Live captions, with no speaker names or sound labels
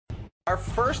Our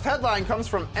first headline comes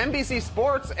from NBC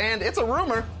Sports, and it's a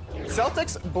rumor.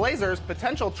 Celtics, Blazers,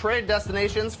 potential trade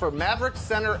destinations for Mavericks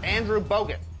center Andrew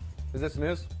Bogut. Is this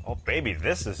news? Oh, baby,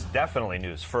 this is definitely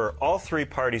news for all three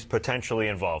parties potentially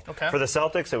involved. Okay. For the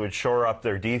Celtics, it would shore up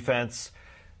their defense.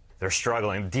 They're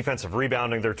struggling. Defensive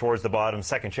rebounding, they're towards the bottom.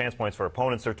 Second chance points for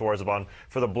opponents, they're towards the bottom.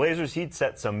 For the Blazers, he'd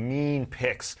set some mean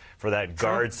picks for that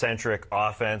guard-centric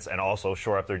offense and also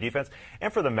shore up their defense.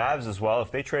 And for the Mavs as well,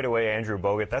 if they trade away Andrew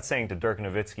Bogut, that's saying to Dirk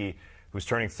Nowitzki, who's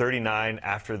turning 39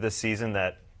 after this season,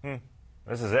 that,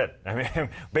 this is it. I mean,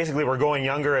 basically, we're going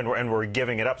younger and we're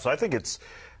giving it up. So I think it's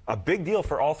a big deal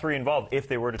for all three involved if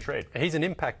they were to trade. He's an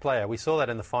impact player. We saw that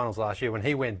in the finals last year when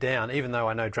he went down. Even though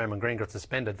I know Draymond Green got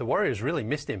suspended, the Warriors really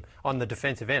missed him on the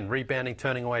defensive end, rebounding,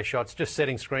 turning away shots, just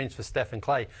setting screens for Steph and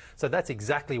Clay. So that's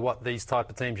exactly what these type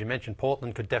of teams you mentioned,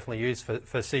 Portland, could definitely use for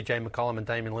CJ McCollum and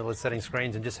Damian Lillard, setting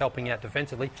screens and just helping out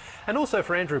defensively. And also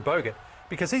for Andrew Bogut,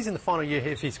 because he's in the final year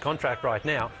of his contract right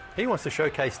now. He wants to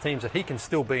showcase teams that he can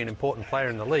still be an important player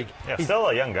in the league. Yeah, he's still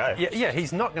a young guy. Yeah,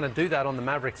 he's not going to do that on the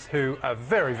Mavericks, who are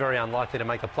very, very unlikely to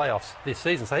make the playoffs this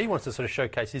season. So he wants to sort of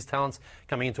showcase his talents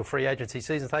coming into a free agency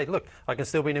season. Say, look, I can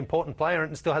still be an important player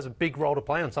and still has a big role to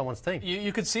play on someone's team.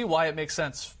 You could see why it makes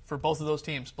sense for both of those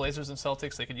teams, Blazers and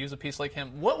Celtics. They could use a piece like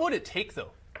him. What would it take,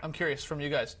 though, I'm curious from you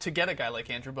guys, to get a guy like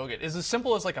Andrew Bogut? Is it as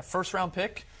simple as like a first-round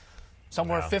pick?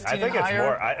 Somewhere 15 and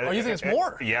higher? Or you think it's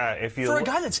more? Yeah, if you... For a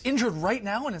guy that's injured right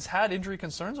now and has had injury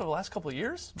concerns over the last couple of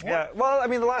years? More? Yeah, well, I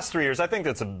mean, the last 3 years, I think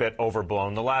that's a bit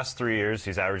overblown. The last 3 years,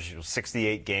 he's averaged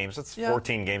 68 games. That's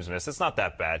 14 games missed. It's not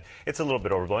that bad. It's a little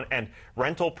bit overblown. And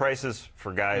rental prices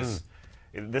for guys,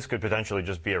 this could potentially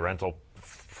just be a rental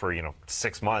for,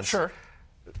 6 months. Sure.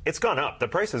 It's gone up. The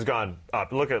price has gone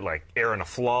up. Look at, like, Aaron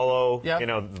Aflalo.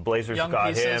 Yep. The Blazers Young got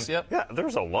pieces, him. Yep. Yeah,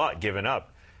 there's a lot given up.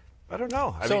 I don't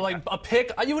know. I mean, like a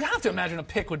pick, you would have to imagine a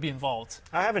pick would be involved.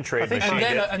 I haven't traded And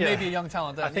then maybe a young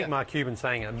talent. I think Mark Cuban's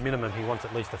saying at minimum he wants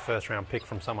at least a first-round pick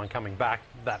from someone coming back.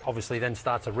 That obviously then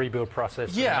starts a rebuild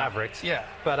process for the Mavericks. Yeah.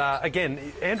 But again,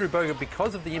 Andrew Bogut,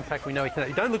 because of the impact we know he can,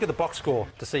 you don't look at the box score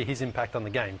to see his impact on the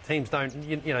game. Teams don't,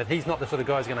 he's not the sort of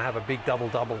guy who's going to have a big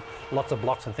double-double, lots of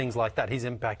blocks and things like that. His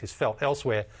impact is felt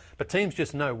elsewhere. But teams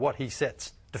just know what he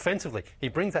sets defensively. He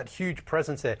brings that huge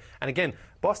presence there. And again,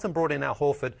 Boston brought in Al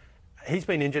Horford. He's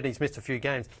been injured, he's missed a few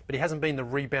games, but he hasn't been the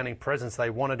rebounding presence they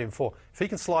wanted him for. If he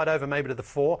can slide over maybe to the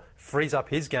 4, frees up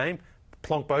his game,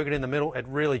 plonk Bogut in the middle, it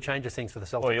really changes things for the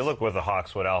Celtics. Well, you look with the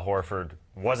Hawks, what Al Horford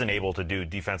wasn't able to do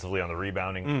defensively on the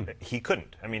rebounding. He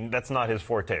couldn't. I mean, that's not his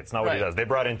forte. It's not what he does. They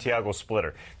brought in Thiago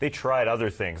Splitter. They tried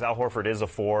other things. Al Horford is a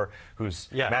 4 who's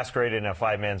masqueraded in a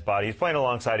 5-man's body. He's playing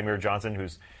alongside Amir Johnson,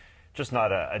 who's just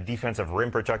not a defensive rim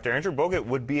protector. Andrew Bogut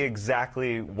would be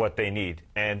exactly what they need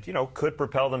and, could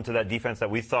propel them to that defense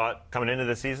that we thought coming into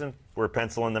the season. We're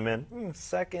penciling them in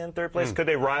second, third place. Could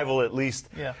they rival at least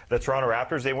the Toronto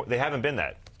Raptors? They haven't been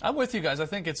that. I'm with you guys. I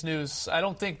think it's news. I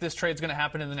don't think this trade's going to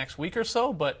happen in the next week or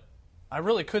so, but I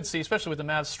really could see, especially with the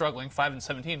Mavs struggling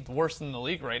 5-17, worse in the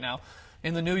league right now.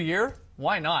 In the new year,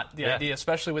 why not? The idea,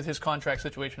 especially with his contract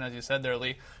situation, as you said there,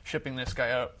 Lee, shipping this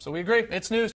guy out. So we agree. It's news.